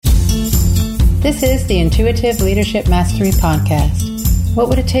This is the Intuitive Leadership Mastery Podcast. What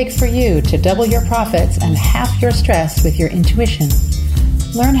would it take for you to double your profits and half your stress with your intuition?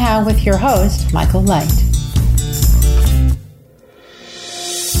 Learn how with your host, Michael Light.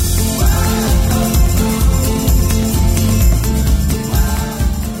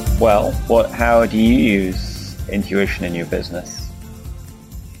 Well, how do you use intuition in your business?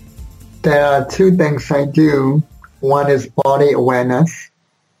 There are two things I do. One is body awareness,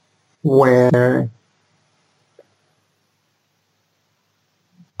 where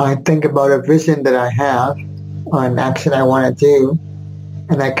I think about a vision that I have or an action I want to do,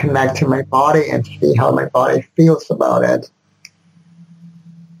 and I connect to my body and see how my body feels about it.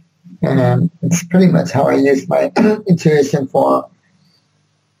 And it's pretty much how I use my intuition for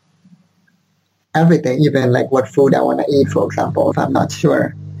everything, even like what food I want to eat, for example, if I'm not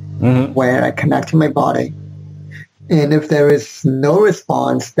sure, where I connect to my body. And if there is no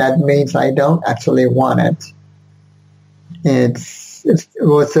response, that means I don't actually want it. It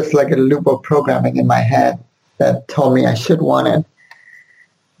was just like a loop of programming in my head that told me I should want it.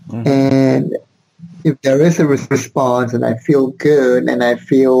 And if there is a response and I feel good, and I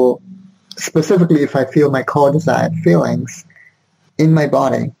feel, specifically if I feel my core desired feelings in my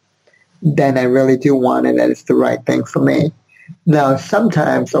body, then I really do want it, and it's the right thing for me. Now,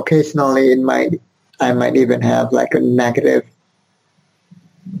 sometimes, occasionally, I might even have like a negative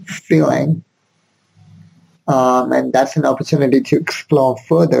feeling. And that's an opportunity to explore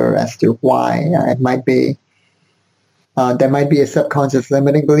further as to why. It might be, there might be a subconscious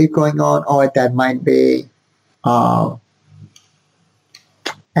limiting belief going on, or that might be an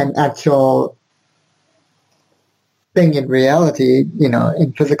actual thing in reality,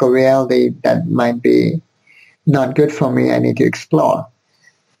 in physical reality that might be not good for me. I need to explore.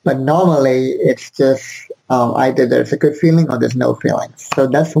 But normally it's just either there's a good feeling or there's no feeling. So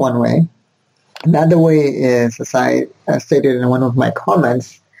that's one way. Another way is, as I stated in one of my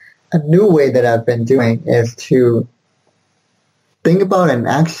comments, a new way that I've been doing is to think about an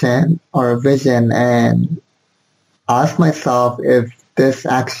action or a vision and ask myself if this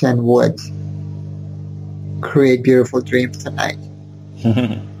action would create beautiful dreams tonight.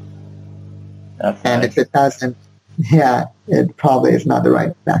 And nice. If it doesn't, it probably is not the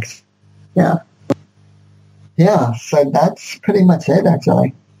right action. So that's pretty much it,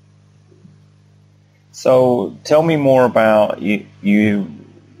 actually. So tell me more about you.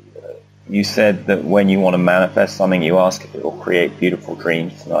 You said that when you want to manifest something, you ask if it will create beautiful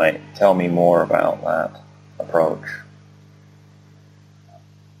dreams tonight. Tell me more about that approach.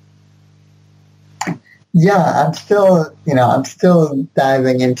 Yeah, I'm still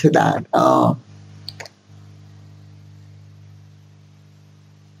diving into that.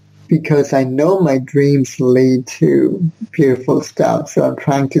 Because I know my dreams lead to beautiful stuff, so I'm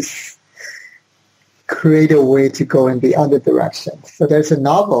trying to create a way to go in the other direction. So there's a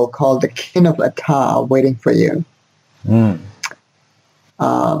novel called The King of Attar waiting for you,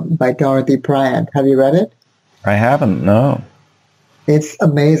 by Dorothy Bryant. Have you read it? I haven't, no. It's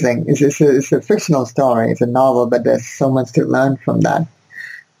amazing. It's a fictional story. It's a novel, but there's so much to learn from that.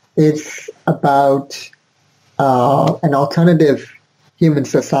 It's about an alternative human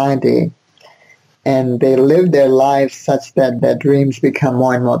society, and they live their lives such that their dreams become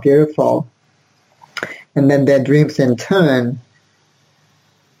more and more beautiful. And then their dreams in turn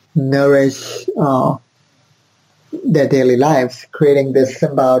nourish their daily lives, creating this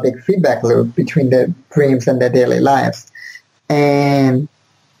symbiotic feedback loop between their dreams and their daily lives. And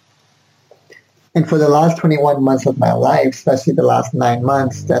for the last 21 months of my life, especially the last 9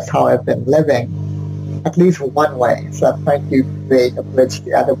 months, that's how I've been living, at least one way. So I'm trying to create a bridge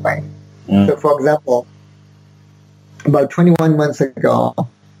the other way. So for example, about 21 months ago,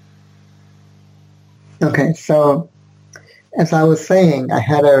 so as I was saying, I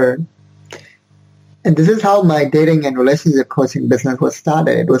had and this is how my dating and relationship coaching business was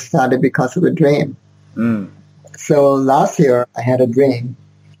started. It was started because of a dream. So last year, I had a dream.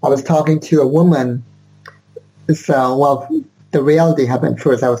 I was talking to a woman. The reality happened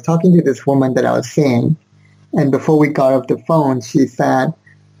first. I was talking to this woman that I was seeing, and before we got off the phone, she said,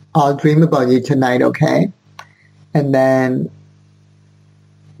 "I'll dream about you tonight, okay?" And then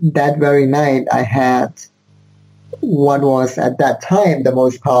that very night, I had what was at that time the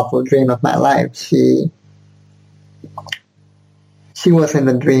most powerful dream of my life. She was in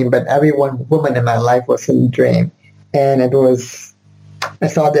the dream, but every woman in my life was in the dream. And I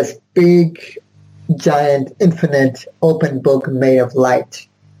saw this big, giant, infinite, open book made of light.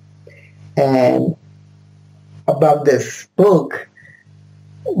 And above this book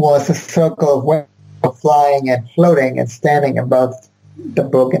was a circle of women flying and floating and standing above the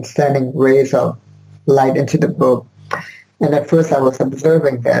book and sending rays of light into the book. And at first I was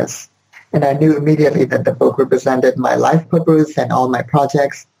observing this, and I knew immediately that the book represented my life purpose and all my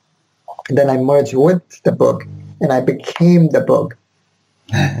projects. And then I merged with the book, and I became the book.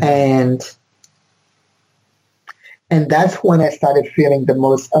 And that's when I started feeling the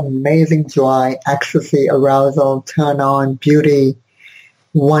most amazing joy, ecstasy, arousal, turn on, beauty,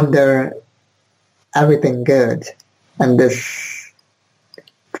 wonder, everything good. And this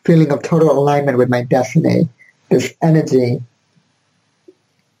feeling of total alignment with my destiny, this energy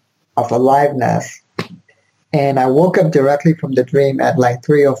of aliveness. And I woke up directly from the dream at like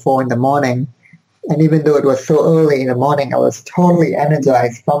 3 or 4 in the morning. And even though it was so early in the morning, I was totally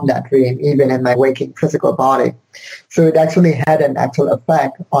energized from that dream, even in my waking physical body. So it actually had an actual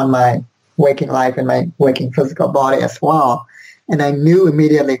effect on my waking life and my waking physical body as well. And I knew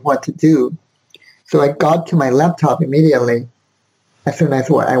immediately what to do. So I got to my laptop immediately. As soon as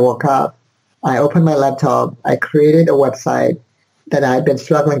I woke up, I opened my laptop. I created a website that I had been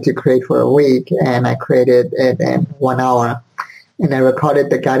struggling to create for a week, and I created it in 1 hour. And I recorded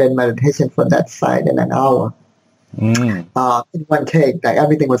the guided meditation for that site in an hour. In one take, like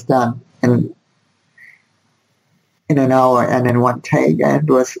everything was done in an hour and in one take, and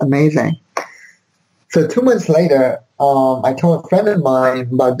it was amazing. So 2 months later, I told a friend of mine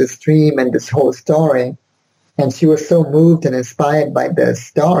about this dream and this whole story, and she was so moved and inspired by this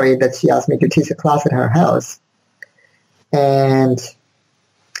story that she asked me to teach a class at her house. And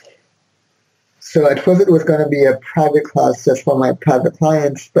so at first it was going to be a private class just for my private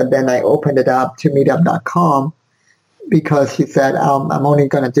clients, but then I opened it up to meetup.com because she said, I'm only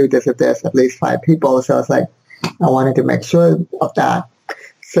going to do this if there's at least 5 people. So I was like, I wanted to make sure of that.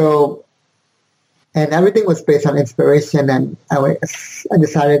 So, and everything was based on inspiration, and I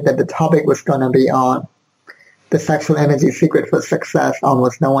decided that the topic was going to be on the sexual energy secret for success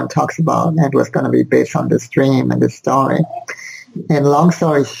almost no one talks about, and it was going to be based on this dream and this story. And long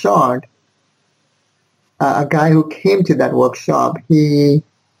story short, a guy who came to that workshop, he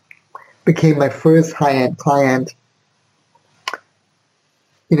became my first high-end client.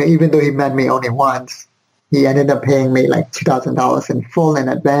 You know, even though he met me only once, he ended up paying me like $2,000 in full in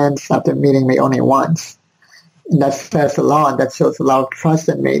advance after meeting me only once. And that says a lot. That shows a lot of trust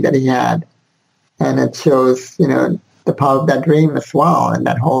in me that he had. And it shows, you know, the power of that dream as well, and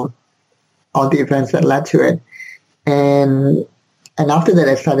that all the events that led to it. And after that,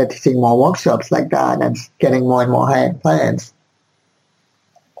 I started teaching more workshops like that and getting more and more high-end clients.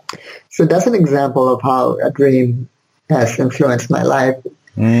 So that's an example of how a dream has influenced my life.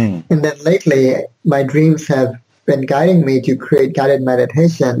 And then lately, my dreams have been guiding me to create guided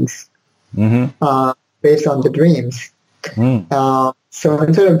meditations based on the dreams. So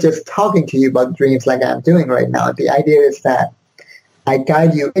instead of just talking to you about dreams like I'm doing right now, the idea is that I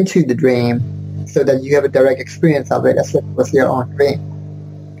guide you into the dream so that you have a direct experience of it as if it was your own dream.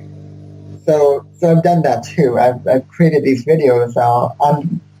 So I've done that too. I've created these videos.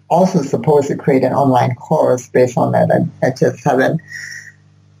 I'm also supposed to create an online course based on that. I just haven't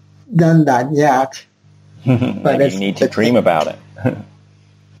done that yet. But you need to dream about it.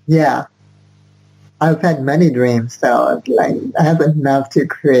 Yeah. I've had many dreams, so like I have enough to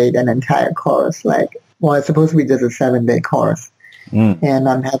create an entire course. Like, well, it's supposed to be just a 7-day course, and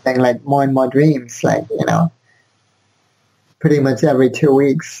I'm having like more and more dreams. Like, you know, pretty much every 2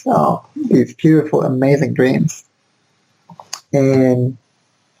 weeks, these beautiful, amazing dreams. And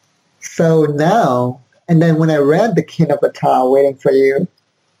so now, and then when I read The King of Atar, Waiting for You,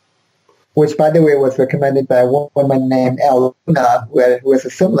 which by the way was recommended by a woman named El Luna, who has a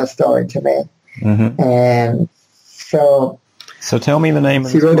similar story to me. And so tell me the name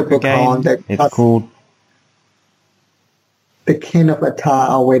of she wrote a book again. It's called The King of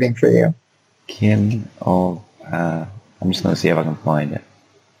Atar, Waiting for You. Kin of I'm just going to see if I can find it.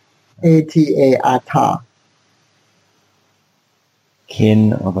 Atar.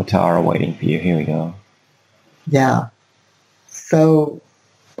 Kin of Atar, Waiting for You. Here we go. Yeah. So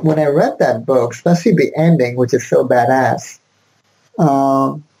when I read that book, especially the ending, which is so badass,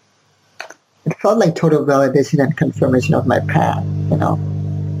 it felt like total validation and confirmation of my path, you know.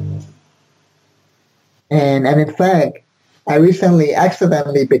 And in fact, I recently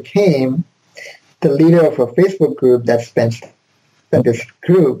accidentally became the leader of a Facebook group that's been this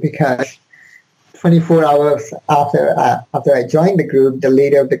group because 24 hours after I joined the group, the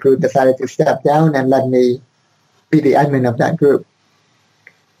leader of the group decided to step down and let me be the admin of that group,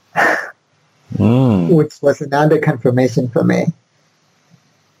 which was another confirmation for me.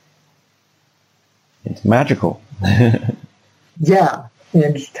 It's magical. Yeah,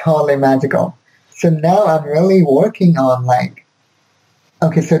 it's totally magical. So now I'm really working on like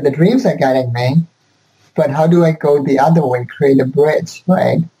okay, so the dreams are guiding me, but how do I go the other way, create a bridge,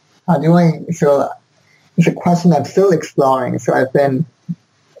 right? So it's a question I'm still exploring. So I've been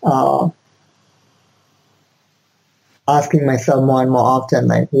asking myself more and more often,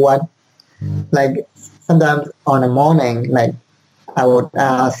 like sometimes on a morning, like I would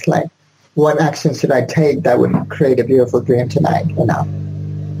ask, like, what action should I take that would create a beautiful dream tonight, and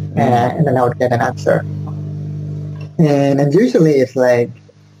then I would get an answer. And usually it's like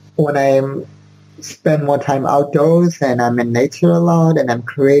when I spend more time outdoors and I'm in nature a lot and I'm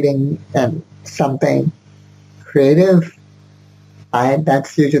creating something creative,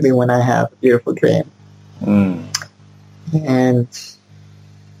 that's usually when I have a beautiful dream. And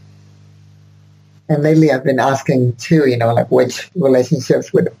lately I've been asking too, like which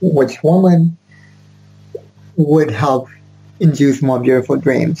relationships with which woman would help induce more beautiful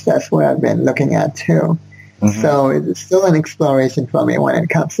dreams. That's what I've been looking at too. So it's still an exploration for me when it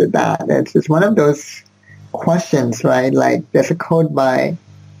comes to that. It's just one of those questions, right? Like there's a quote by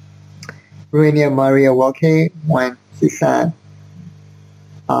Rainier Maria Wilke when she said,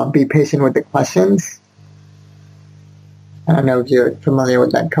 be patient with the questions. I don't know if you're familiar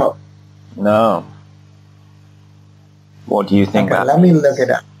with that quote. No. What do you think about let me look it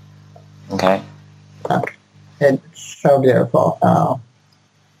up. Okay. It's so beautiful.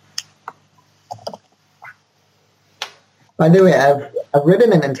 By the way, I've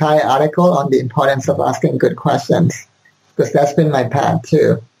written an entire article on the importance of asking good questions, because that's been my path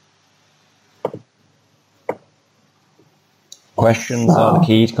too. Questions are the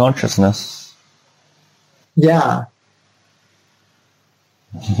key to consciousness. Yeah.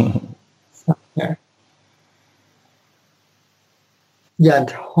 Yeah,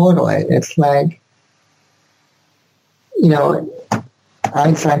 totally. It's like,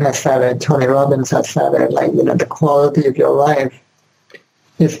 Einstein has said it, Tony Robbins has said it, like, the quality of your life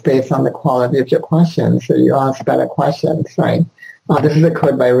is based on the quality of your questions. So you ask better questions, right? This is a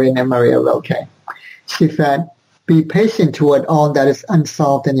quote by Rainier Maria Rilke. She said, be patient toward all that is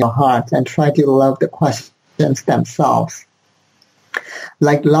unsolved in your heart and try to love the questions themselves.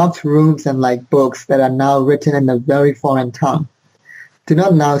 Like locked rooms and like books that are now written in a very foreign tongue. Do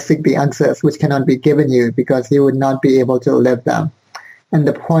not now seek the answers which cannot be given you because you would not be able to live them. And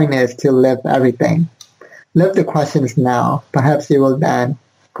the point is to live everything. Live the questions now. Perhaps you will then,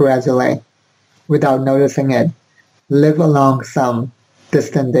 gradually, without noticing it, live along some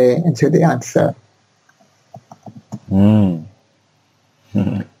distant day into the answer.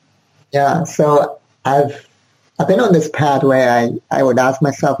 Yeah, so I've been on this path where I would ask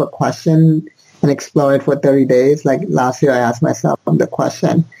myself a question and explore it for 30 days. Like last year I asked myself the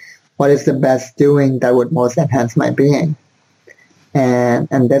question, what is the best doing that would most enhance my being?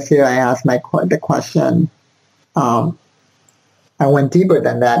 And this year I asked the question, I went deeper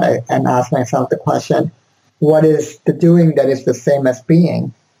than that and asked myself the question, what is the doing that is the same as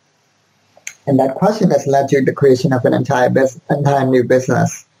being? And that question has led to the creation of an entire new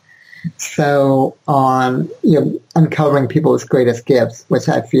business. So on uncovering people's greatest gifts, which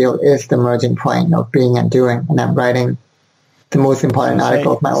I feel is the merging point of being and doing, and I'm writing the most important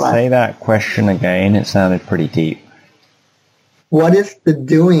article of my life. Say that question again. It sounded pretty deep. What is the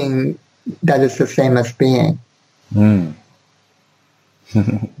doing that is the same as being?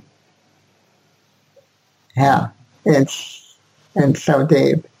 Yeah, it's so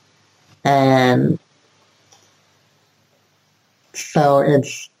deep, and so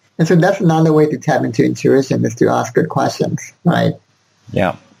that's another way to tap into intuition, is to ask good questions, right?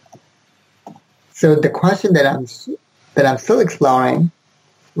 Yeah. So the question that I'm still exploring,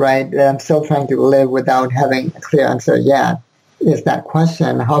 right, that I'm still trying to live without having a clear answer yet, is that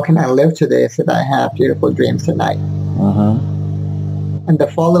question, how can I live today so that I have beautiful dreams tonight? And the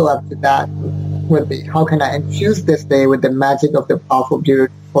follow-up to that would be, how can I infuse this day with the magic of the powerful,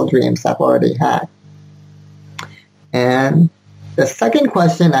 beautiful dreams I've already had? And the second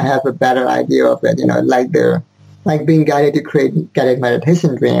question, I have a better idea of it, like being guided to create guided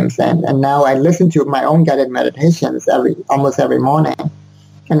meditation dreams. And now I listen to my own guided meditations almost every morning.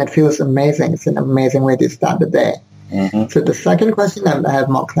 And it feels amazing. It's an amazing way to start the day. So the second question, I have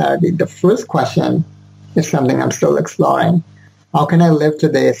more clarity. The first question is something I'm still exploring. How can I live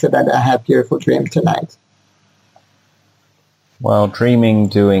today so that I have beautiful dreams tonight? Well, dreaming,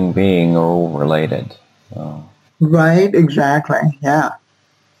 doing, being are all related. So. Right, exactly. Yeah.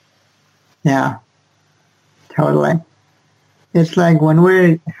 Yeah. Totally. It's like when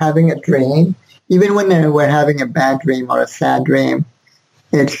we're having a dream, even when we're having a bad dream or a sad dream,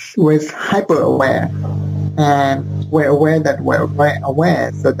 we're hyper aware. And we're aware that we're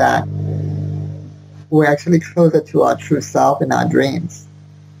aware so that we're actually closer to our true self in our dreams.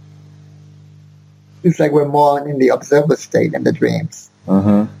 It's like we're more in the observer state in the dreams,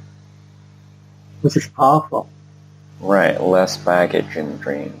 which is powerful. Right, less baggage in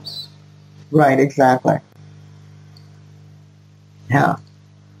dreams. Right, exactly. Yeah.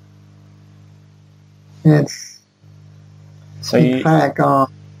 It's So in fact,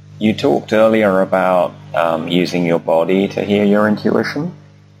 you talked earlier about using your body to hear your intuition.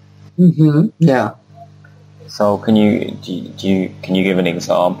 Yeah. So can you give an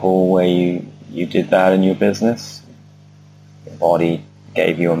example where you did that in your business? Your body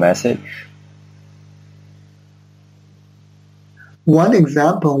gave you a message. One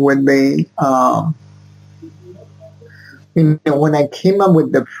example would be, when I came up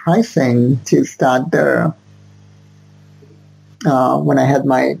with the pricing to start when I had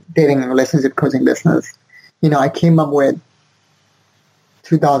my dating and relationship coaching business, I came up with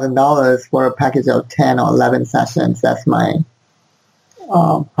 $2,000 for a package of 10 or 11 sessions. That's my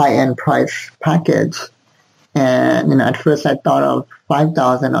high-end price package. And, at first I thought of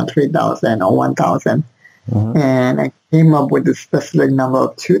 5,000 or 3,000 or 1,000. And I came up with the specific number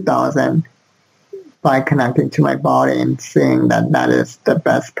of 2,000 by connecting to my body and seeing that is the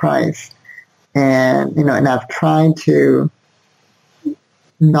best price. And, and I've tried to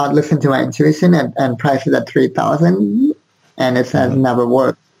not listen to my intuition and price it at 3,000, and it has never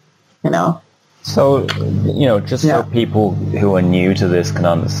worked, So, just so people who are new to this can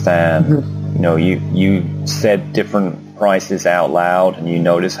understand, you said different prices out loud and you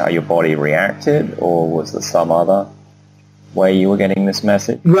noticed how your body reacted, or was there some other way you were getting this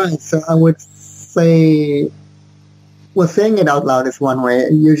message? Right, so I would say, saying it out loud is one way.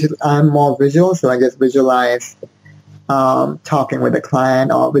 Usually I'm more visual, so I just visualize talking with a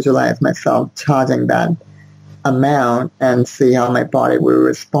client or visualize myself charging that amount and see how my body will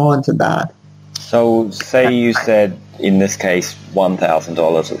respond to that. So say you said, in this case,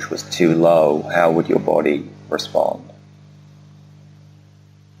 $1,000, which was too low, how would your body respond?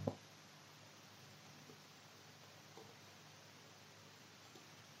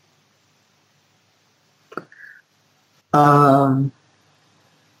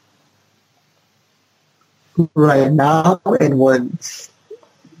 Right now,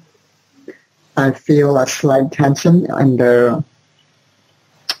 I feel a slight tension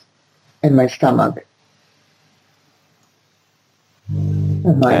in my stomach,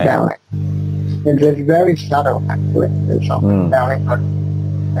 in my belly. It's very subtle, actually. It's on belly.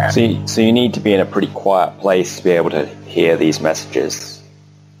 So you need to be in a pretty quiet place to be able to hear these messages.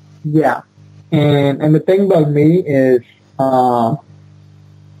 Yeah. And the thing about me is, so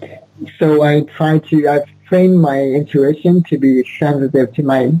I've trained my intuition to be sensitive to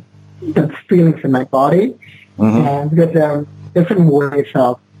the feelings in my body. Because there are different ways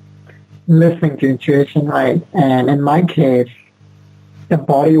of listening to intuition, right? And in my case, the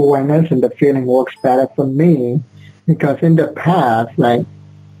body awareness and the feeling works better for me because in the past, like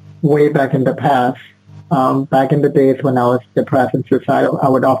way back in the past, back in the days when I was depressed and suicidal, I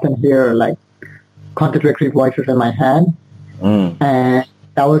would often hear like contradictory voices in my head. And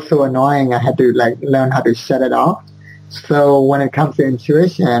that was so annoying. I had to learn how to shut it off. So when it comes to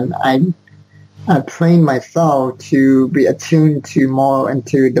intuition, I trained myself to be attuned to more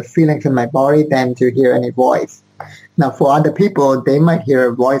into the feelings in my body than to hear any voice. Now, for other people, they might hear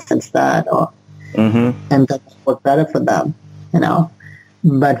a voice instead, and that would work better for them,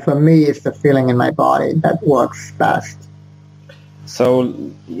 But for me, it's the feeling in my body that works best. So,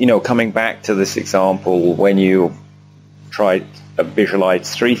 coming back to this example, when you tried to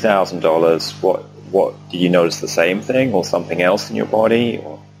visualize $3,000, what did you notice the same thing or something else in your body?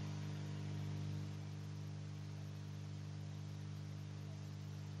 Or?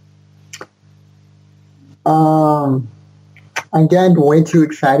 I get way too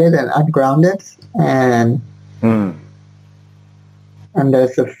excited and ungrounded, and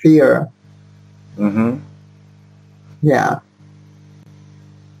there's a fear. Yeah.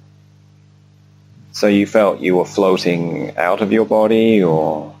 So you felt you were floating out of your body,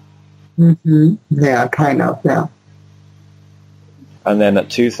 or? Yeah, kind of, yeah. And then at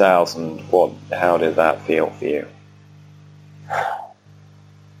 2,000, how did that feel for you?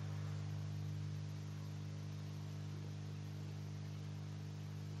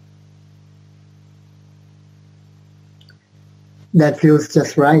 That feels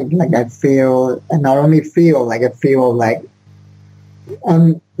just right. Like I feel, and not only feel, like I feel like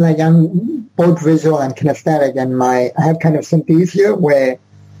I'm both visual and kinesthetic, and I have kind of synesthesia where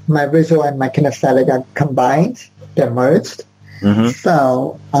my visual and my kinesthetic are combined, they're merged.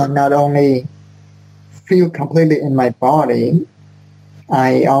 So I not only feel completely in my body,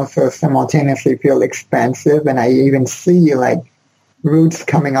 I also simultaneously feel expansive, and I even see roots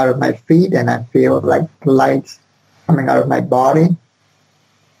coming out of my feet, and I feel like lights coming out of my body.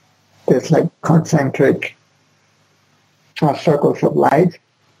 There's like concentric circles of light,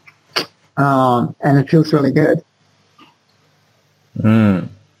 and it feels really good.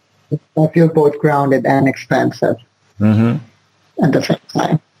 I feel both grounded and expansive at the same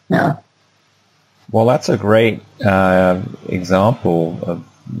time. Yeah. Well, that's a great example of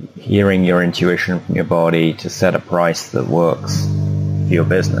hearing your intuition from your body to set a price that works for your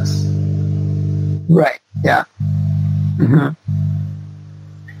business. Right. Yeah.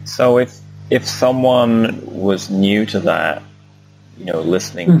 So if someone was new to that,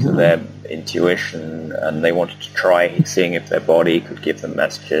 listening to their intuition, and they wanted to try seeing if their body could give them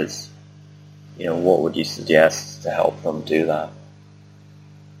messages, what would you suggest to help them do that?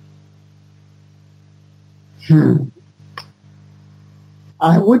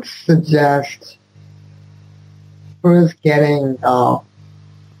 I would suggest first getting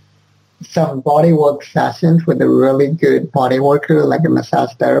some bodywork sessions with a really good body worker, like a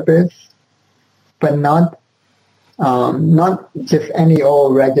massage therapist, but not just any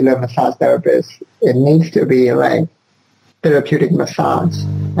old regular massage therapist. It needs to be like therapeutic massage,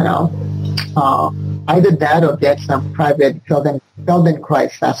 either that or get some private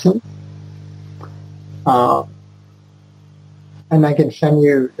Feldenkrais session. And I can send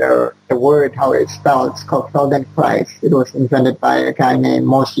you the word, how it's spelled. It's called Feldenkrais. It was invented by a guy named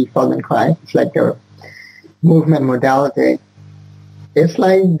Moshe Feldenkrais. It's like a movement modality. It's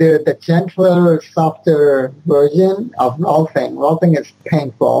like the gentler, softer version of rolfing. Rolfing is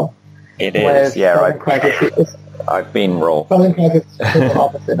painful. It is, yeah. I've been rolfing. Feldenkrais is the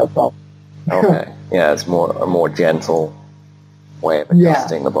opposite of rolfing. Okay, yeah, it's a more gentle way of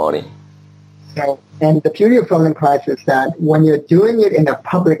adjusting the body. So, and the beauty of Feldenkrais is that when you're doing it in a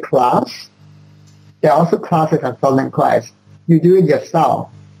public class, there are also classes on Feldenkrais. You do it yourself.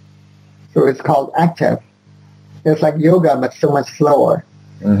 So it's called active. It's like yoga, but so much slower.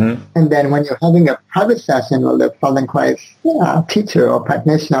 And then when you're having a private session with the Feldenkrais teacher or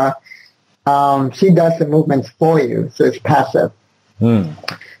practitioner, she does the movements for you. So it's passive.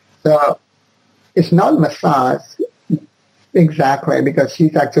 So it's not massage exactly, because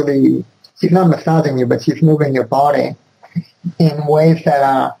she's not massaging you, but she's moving your body in ways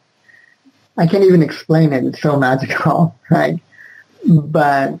that I can't even explain it. It's so magical, right?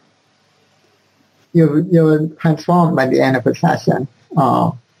 But you're transformed by the end of the session.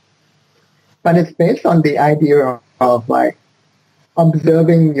 But it's based on the idea of like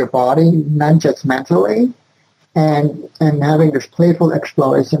observing your body, not just mentally, and having this playful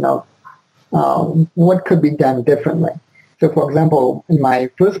exploration of what could be done differently. So, for example, in my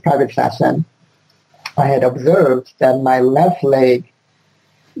first private session, I had observed that my left leg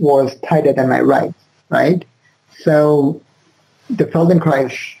was tighter than my right? So the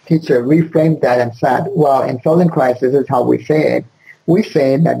Feldenkrais teacher reframed that and said, well, in Feldenkrais, this is how we say it. We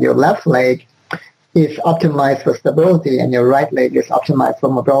say that your left leg is optimized for stability and your right leg is optimized for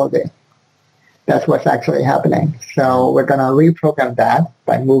mobility. That's what's actually happening. So we're going to reprogram that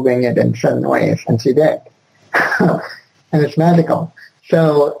by moving it in certain ways. And she did. And it's magical.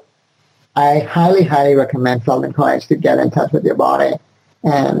 So I highly, highly recommend Feldenkrais to get in touch with your body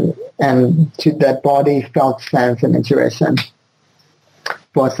and to that body felt sense and intuition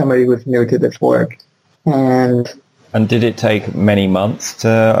for somebody who's new to this work. And did it take many months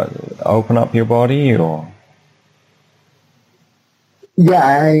to open up your body, or? Yeah,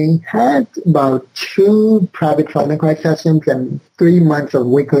 I had about 2 private Feldenkrais sessions and 3 months of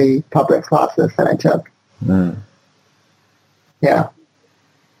weekly public classes that I took. Yeah.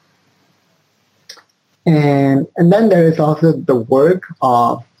 And then there is also the work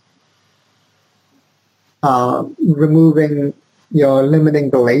of removing your limiting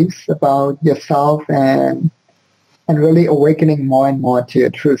beliefs about yourself and really awakening more and more to your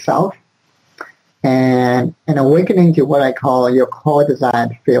true self and awakening to what I call your core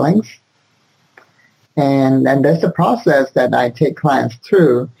desired feelings. And there's a process that I take clients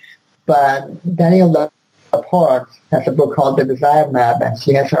through, but Danielle Laporte has a book called The Desire Map, and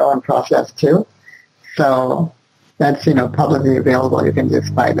she has her own process too. So that's, publicly available. You can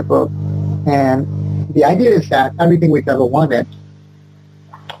just buy the book. And the idea is that everything we've ever wanted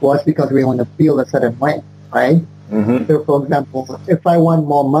was because we want to feel a certain way, right? So, for example, if I want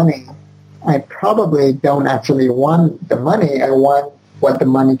more money, I probably don't actually want the money. I want what the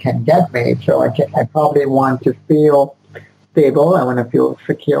money can get me. So I probably want to feel stable. I want to feel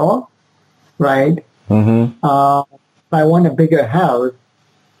secure, right? If I want a bigger house,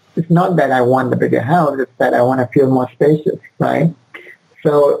 it's not that I want the bigger house, it's that I want to feel more spacious, right?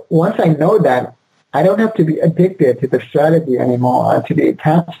 So once I know that, I don't have to be addicted to the strategy anymore or to be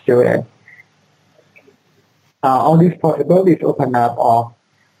attached to it. All these possibilities open up of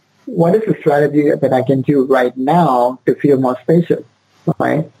what is the strategy that I can do right now to feel more spacious,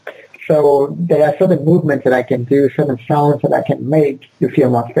 right? So there are certain movements that I can do, certain sounds that I can make to feel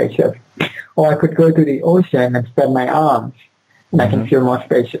more spacious. Or I could go to the ocean and spread my arms and I can feel more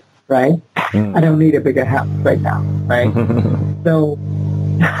spacious, right? I don't need a bigger house right now, right? So,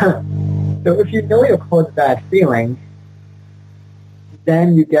 so if you know your core desired feelings,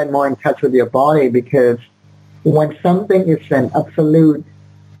 then you get more in touch with your body, because when something is an absolute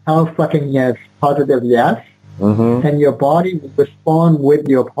hell fucking yes, positive yes, then your body will respond with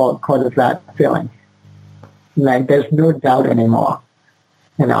your core desired feelings. Like there's no doubt anymore,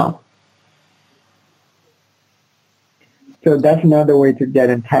 you know. So that's another way to get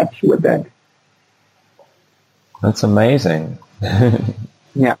in touch with it. That's amazing.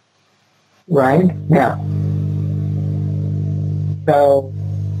 Yeah. Right? Yeah. So,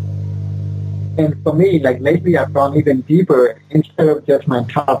 and for me, like lately I've gone even deeper. Instead of just my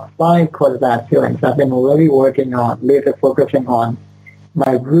top 5 core desired feelings, I've been really working on, laser focusing on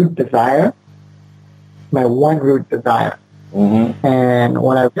my root desire, my one root desire. And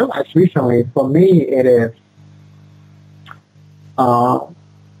what I realized recently, for me, it is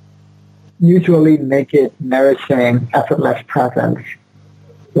mutually naked, nourishing, effortless presence,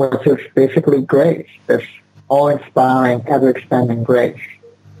 which is basically grace, this all-inspiring, ever-expanding grace.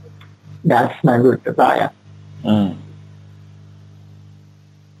 That's my root desire.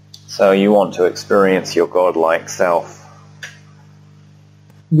 So you want to experience your godlike self.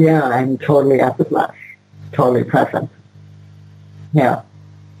 Yeah, I'm totally effortless, totally present. Yeah.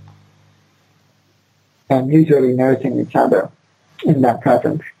 And mutually nourishing each other in that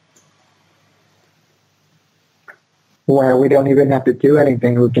presence, where we don't even have to do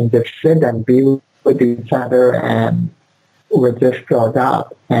anything. We can just sit and be with each other, and we're just filled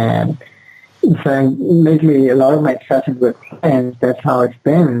up. And so lately, a lot of my sessions with clients, that's how it's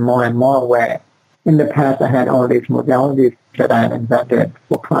been more and more, where in the past I had all these modalities that I had invented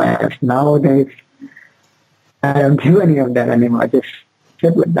for clients. Nowadays, I don't do any of that anymore. I just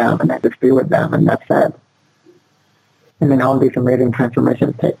sit with them and I just be with them, and that's it. And then all these amazing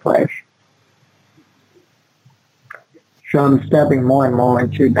transformations take place. So I'm stepping more and more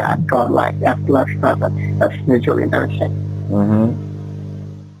into that godlike, effortless presence that's mutually nourishing.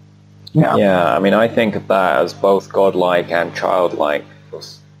 Yeah, I mean, I think of that as both godlike and childlike,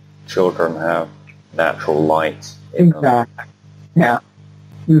 because children have natural light in them. Exactly. Yeah.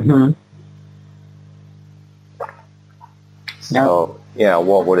 So, yeah,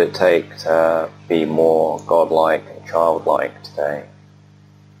 what would it take to be more godlike and childlike today?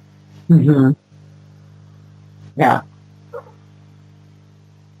 Yeah.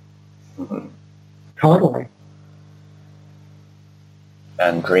 Totally.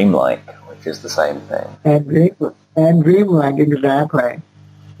 And dreamlike, which is the same thing. And dreamlike, exactly.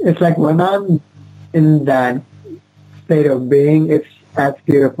 It's like when I'm in that state of being, it's as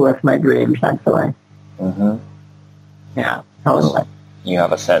beautiful as my dreams, actually. Yeah, totally. You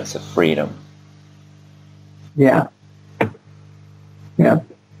have a sense of freedom. Yeah. Yeah.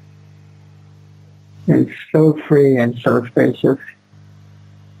 It's so free and so spacious.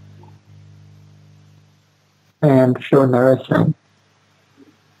 And so nourishing.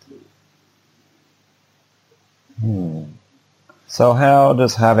 So how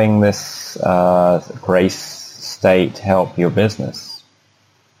does having this grace state help your business?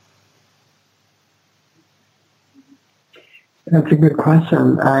 That's a good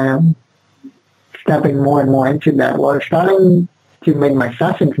question. I am stepping more and more into that. Well, starting to make my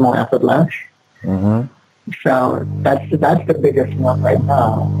sessions more effortless. So that's the biggest one right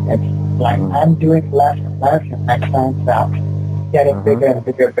now. It's like I'm doing less and less, and my clients are getting bigger and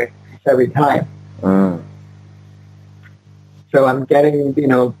bigger every time. So I'm getting,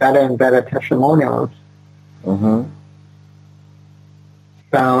 better and better testimonials. So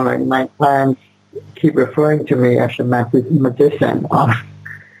like my clients keep referring to me as a magician. Oh,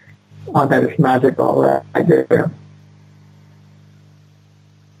 that is magical, right? I do.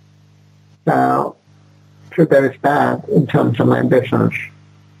 So there is that in terms of my business.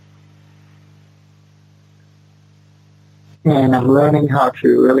 And I'm learning how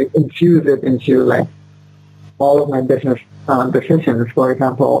to really infuse it into like all of my business decisions. For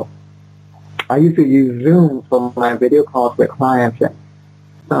example, I used to use Zoom for my video calls with clients,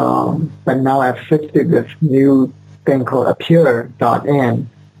 but now I've switched to this new thing called Appear.in,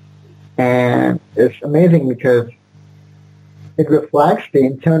 and it's amazing because it reflects the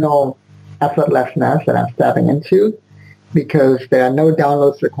internal effortlessness that I'm stepping into, because there are no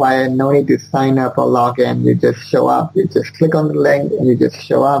downloads required, no need to sign up or log in. You just show up. You just click on the link and you just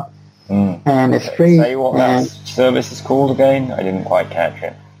show up. And it's free. Say what that service is called again? I didn't quite catch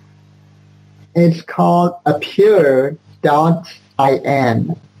it. It's called Appear.in.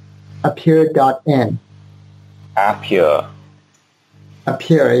 Appear.in. Appear.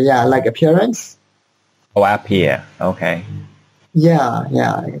 Appear, yeah, like appearance. Oh, Appear. Okay.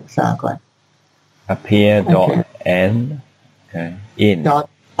 Yeah, exactly. Appear.n. Okay. In.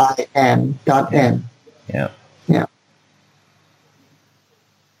 .in. Yeah. Yeah.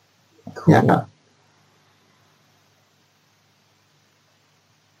 Cool. Yeah.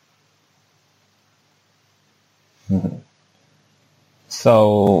 Mm-hmm.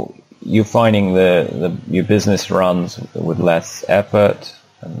 So you're finding your business runs with less effort,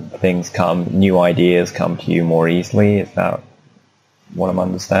 and new ideas come to you more easily. Is that what I'm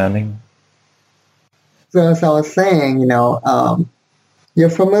understanding? So as I was saying, you're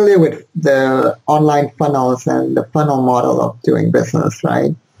familiar with the online funnels and the funnel model of doing business,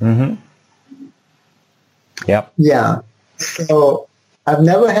 right? Mm-hmm. Yep. Yeah. So I've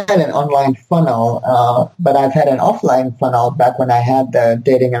never had an online funnel, but I've had an offline funnel back when I had the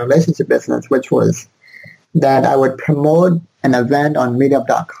dating and relationship business, which was that I would promote an event on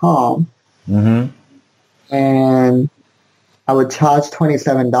meetup.com, and I would charge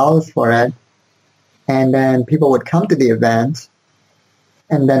 $27 for it, and then people would come to the event,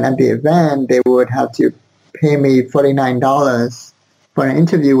 and then at the event they would have to pay me $49 for an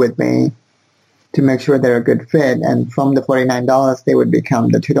interview with me to make sure they're a good fit, and from the $49 they would become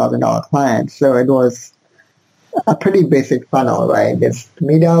the $2,000 client. So it was a pretty basic funnel, right? It's the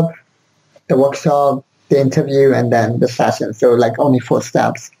meetup, the workshop, the interview, and then the session. So like only 4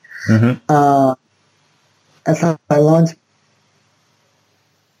 steps. As I launched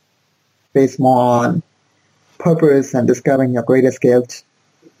based more on purpose and discovering your greatest gift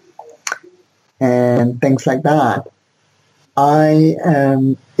and things like that, I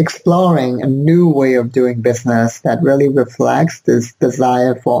am exploring a new way of doing business that really reflects this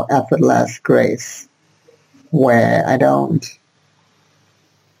desire for effortless grace, where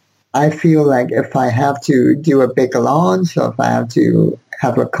I feel like if I have to do a big launch, or if I have to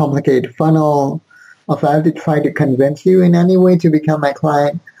have a complicated funnel, or if I have to try to convince you in any way to become my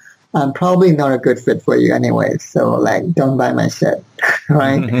client, I'm probably not a good fit for you anyway. So like, don't buy my shit,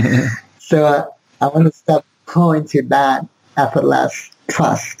 right? So I want to step more into that effortless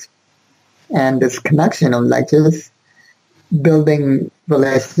trust and this connection of like just building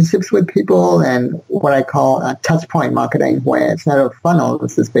relationships with people, and what I call touch point marketing, where it's not a funnel,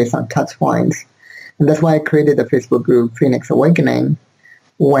 this is based on touch points. And that's why I created the Facebook group Phoenix Awakening,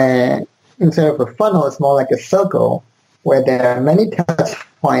 where instead of a funnel, it's more like a circle where there are many touch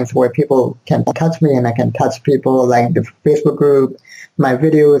points where people can touch me and I can touch people, like the Facebook group, my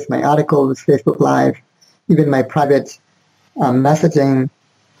videos, my articles, Facebook Live, even my private messaging,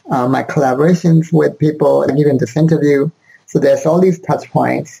 my collaborations with people, and even this interview. So there's all these touch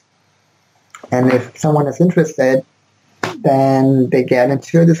points. And if someone is interested, then they get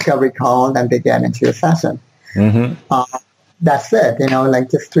into a discovery call, then they get into a session. That's it, like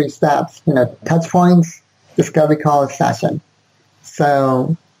just 3 steps, touch points, discovery call, session.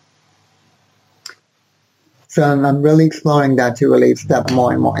 So I'm really exploring that to really step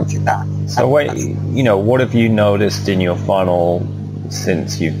more and more into that. So what have you noticed in your funnel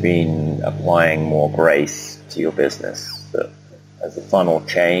since you've been applying more grace to your business? Has the funnel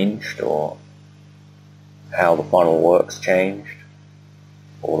changed, or how the funnel works changed?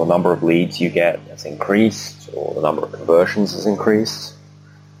 Or the number of leads you get has increased, or the number of conversions has increased?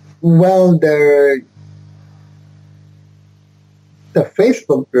 Well, the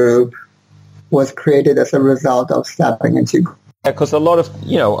Facebook group was created as a result of stepping into. Yeah, because a lot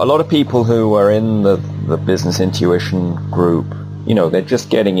of people who are in the Business Intuition group, they're just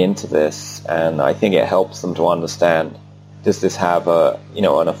getting into this, and I think it helps them to understand, does this have an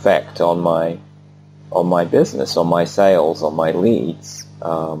effect on my business, on my sales, on my leads?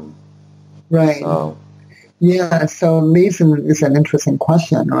 Right. So. Yeah, so leads is an interesting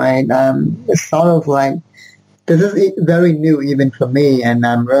question, right? It's sort of like, this is very new even for me, and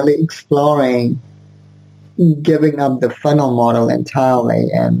I'm really exploring giving up the funnel model entirely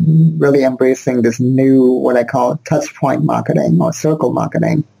and really embracing this new, what I call touch point marketing or circle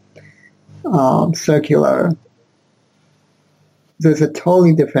marketing, circular. So it's a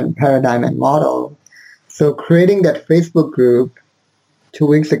totally different paradigm and model. So creating that Facebook group 2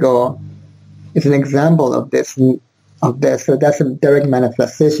 weeks ago is an example of this. So that's a direct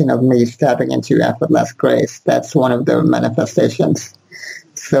manifestation of me stepping into effortless grace. That's one of the manifestations.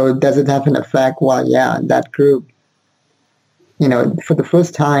 So does it have an effect? Well, yeah, that group for the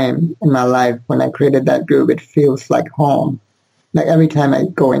first time in my life, when I created that group, it feels like home. Like every time I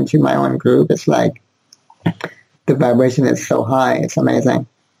go into my own group, it's like the vibration is so high. It's amazing.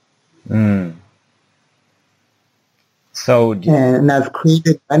 So, and I've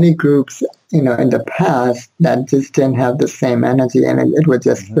created many groups, in the past that just didn't have the same energy, and it would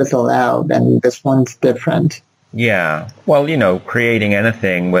just fizzle out. And this one's different. Yeah. Well, creating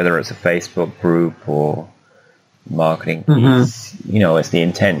anything, whether it's a Facebook group or marketing piece, it's the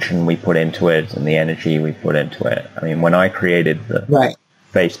intention we put into it and the energy we put into it. I mean, when I created the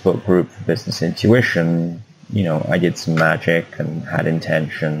Facebook group for Business Intuition, I did some magic and had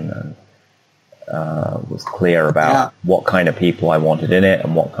intention and was clear about what kind of people I wanted in it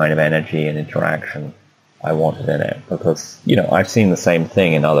and what kind of energy and interaction I wanted in it. Because, I've seen the same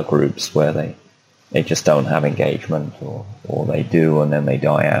thing in other groups where they just don't have engagement, or they do and then they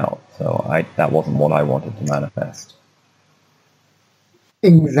die out. So that wasn't what I wanted to manifest.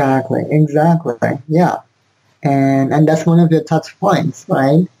 Exactly. Yeah. And that's one of your touch points,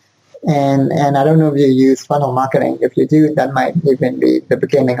 right? And I don't know if you use funnel marketing. If you do, that might even be the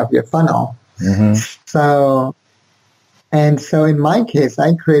beginning of your funnel. So in my case,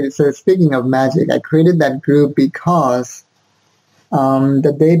 so speaking of magic, I created that group because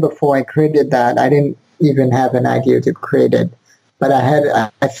the day before I created that, I didn't even have an idea to create it. But I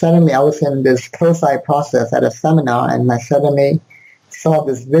was in this close-eye process at a seminar, and I suddenly saw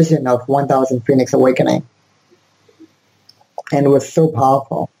this vision of 1,000 Phoenix Awakening. And it was so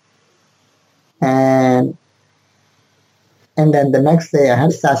powerful. And then the next day I had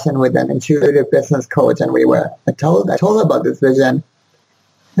a session with an intuitive business coach, and I told her about this vision.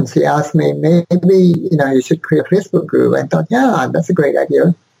 And she asked me, maybe, you should create a Facebook group. I thought, yeah, that's a great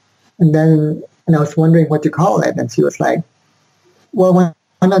idea. And then I was wondering what to call it. And she was like, well, why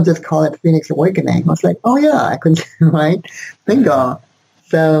not just call it Phoenix Awakening? I was like, oh yeah, I could, right? Bingo.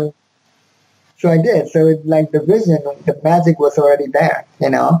 So I did. So it's like the vision, the magic was already there,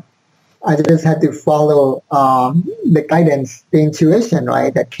 I just had to follow the guidance, the intuition,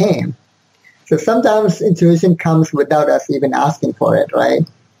 right, that came. So sometimes intuition comes without us even asking for it, right?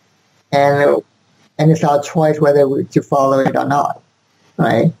 And it's our choice whether to follow it or not,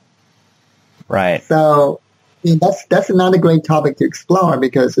 right? Right. So that's another great topic to explore,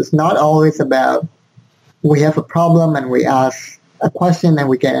 because it's not always about we have a problem and we ask a question and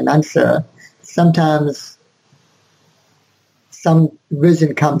we get an answer. Sometimes some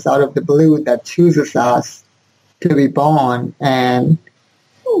vision comes out of the blue that chooses us to be born, and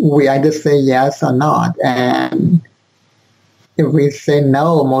we either say yes or not. And if we say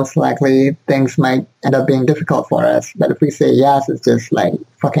no, most likely things might end up being difficult for us. But if we say yes, it's just like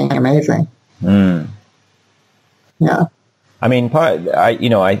fucking amazing. Yeah. I mean,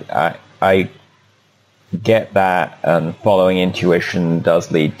 I get that, and following intuition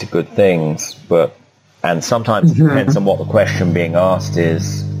does lead to good things, and sometimes it depends on what the question being asked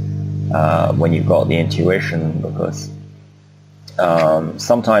is when you've got the intuition, because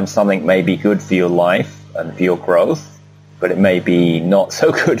sometimes something may be good for your life and for your growth, but it may be not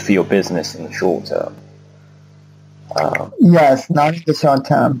so good for your business in the short term. Yes, not in the short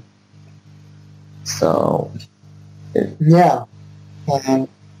term. So... Yeah. And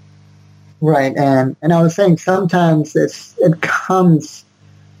right, and I was saying sometimes it comes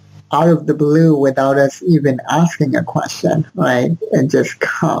out of the blue without us even asking a question, right? It just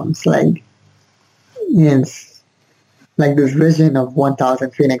comes it's like this vision of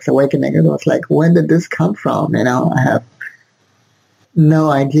 1,000 Phoenix Awakening. It was like, when did this come from? I have no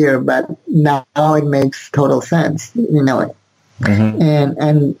idea, but now it makes total sense, and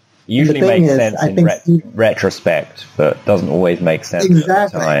usually makes sense in retrospect, but doesn't always make sense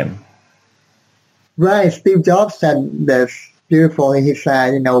at the time. Right. Steve Jobs said this beautifully. He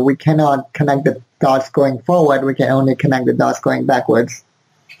said, we cannot connect the dots going forward. We can only connect the dots going backwards.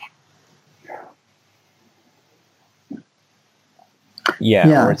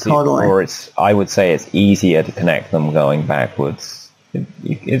 Yeah, totally. Or I would say it's easier to connect them going backwards.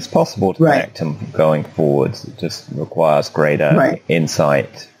 It's possible to connect them going forwards. It just requires greater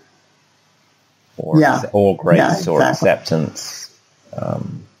insight. Or grace or acceptance.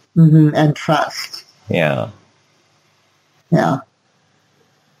 And trust. Yeah. Yeah.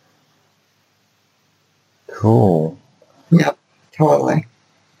 Cool. Yep, totally.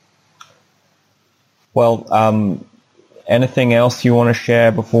 Well, anything else you want to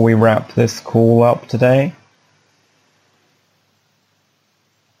share before we wrap this call up today?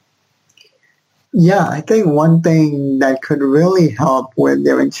 Yeah, I think one thing that could really help with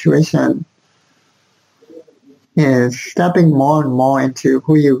your intuition is stepping more and more into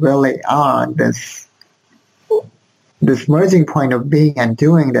who you really are, this this merging point of being and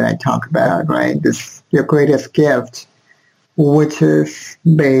doing that I talk about, right? This your greatest gift, which is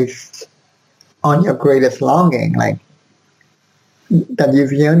based on your greatest longing, like that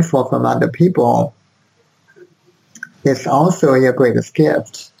you've yearned for from other people, is also your greatest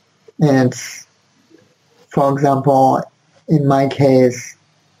gift. And for example, in my case,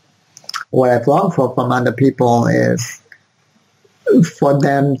 what I've longed for from other people is for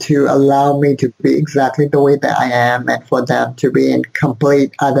them to allow me to be exactly the way that I am, and for them to be in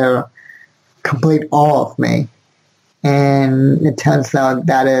complete awe of me. And it turns out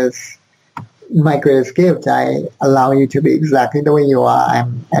that is my greatest gift. I allow you to be exactly the way you are.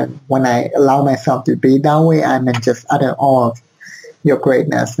 And when I allow myself to be that way, I'm in just utter awe of your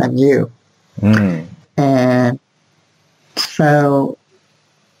greatness and you. And so,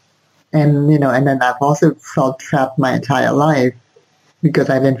 and then I've also felt trapped my entire life because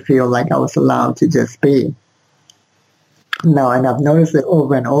I didn't feel like I was allowed to just be. No, and I've noticed it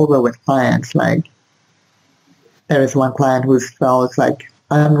over and over with clients. Like, there is one client who's felt like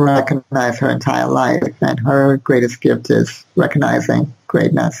unrecognized her entire life, and her greatest gift is recognizing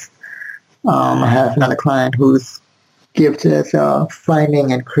greatness. I have another client whose gift is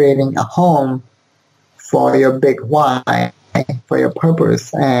finding and creating a home for your big why, for your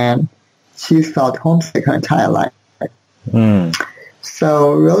purpose, and she's felt homesick her entire life.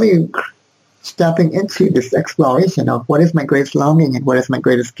 So really stepping into this exploration of what is my greatest longing and what is my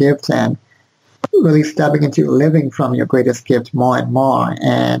greatest gift, and really stepping into living from your greatest gift more and more.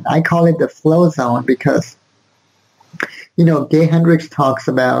 And I call it the flow zone because, Gay Hendricks talks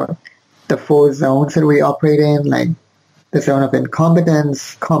about the 4 zones that we operate in, like the zone of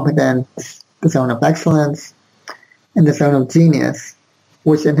incompetence, competence, the zone of excellence, and the zone of genius,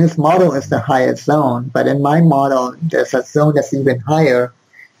 which in his model is the highest zone. But in my model, there's a zone that's even higher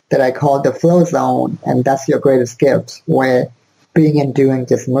that I call the flow zone, and that's your greatest gift, where being and doing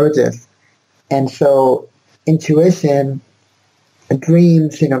just merges. And so intuition,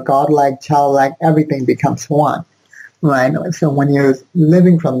 dreams, godlike, childlike, everything becomes one, right? So when you're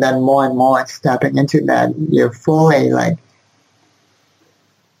living from that more and more and stepping into that, you're fully like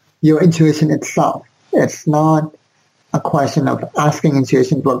your intuition itself. It's not a question of asking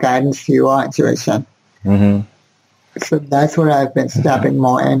intuition for guidance. You are intuition. So that's what I've been stepping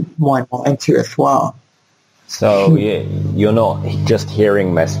more and more into as well. So you're not just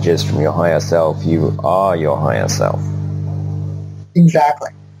hearing messages from your higher self, you are your higher self.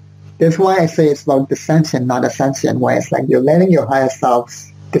 Exactly. That's why I say it's about descension, not ascension, where it's like you're letting your higher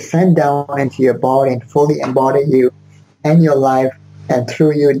self descend down into your body and fully embody you and your life, and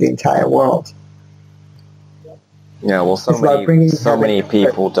through you the entire world. Yeah, well, so many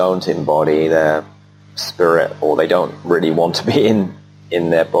people don't embody their spirit, or they don't really want to be in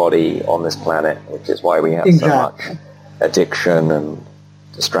their body on this planet, which is why we have so much addiction and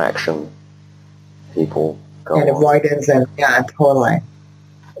distraction. People go and avoidance, and totally.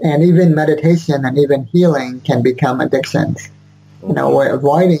 And even meditation and even healing can become addictions. We're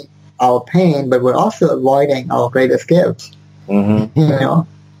avoiding our pain, but we're also avoiding our greatest gifts.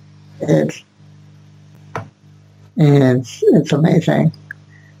 It's amazing.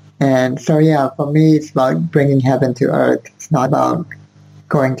 And so, for me, it's about bringing heaven to earth. It's not about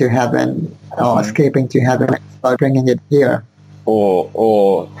going to heaven or escaping to heaven. It's about bringing it here.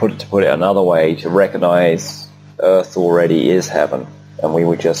 Or to put it another way, to recognize earth already is heaven, and we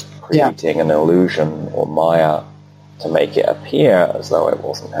were just creating an illusion or maya to make it appear as though it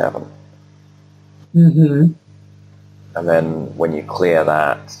wasn't heaven. And then when you clear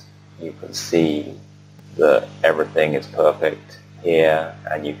that, you can see that everything is perfect here,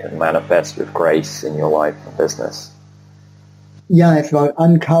 and you can manifest with grace in your life and business. Yeah, it's about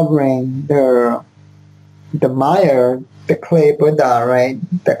uncovering the mire, the clay Buddha, right?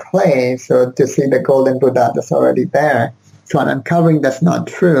 The clay, so to see the golden Buddha that's already there. So uncovering that's not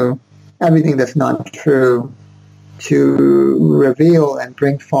true, everything that's not true, to reveal and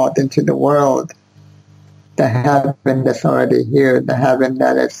bring forth into the world the heaven that's already here, the heaven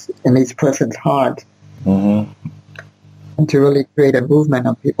that is in each person's heart. And to really create a movement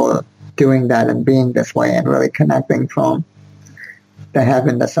of people doing that and being this way and really connecting from the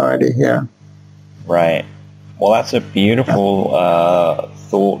heaven that's already here. Right. Well, that's a beautiful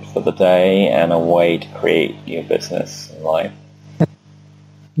thought for the day and a way to create your business and life.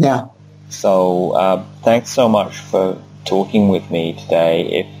 Yeah. So thanks so much for talking with me today.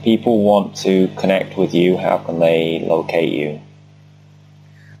 If people want to connect with you, how can they locate you?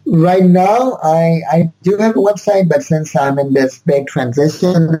 Right now, I do have a website, but since I'm in this big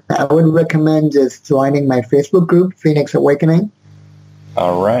transition, I would recommend just joining my Facebook group, Phoenix Awakening.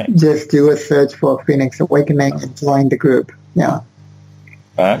 All right. Just do a search for Phoenix Awakening and join the group. Yeah.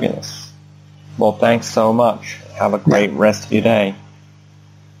 Fabulous. Well, thanks so much. Have a great rest of your day.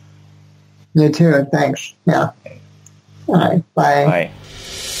 You too. Thanks. Yeah. All right. Bye. Bye.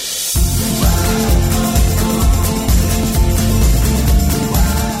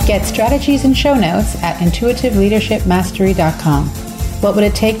 Get strategies and show notes at intuitiveleadershipmastery.com. What would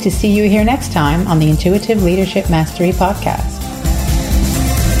it take to see you here next time on the Intuitive Leadership Mastery Podcast?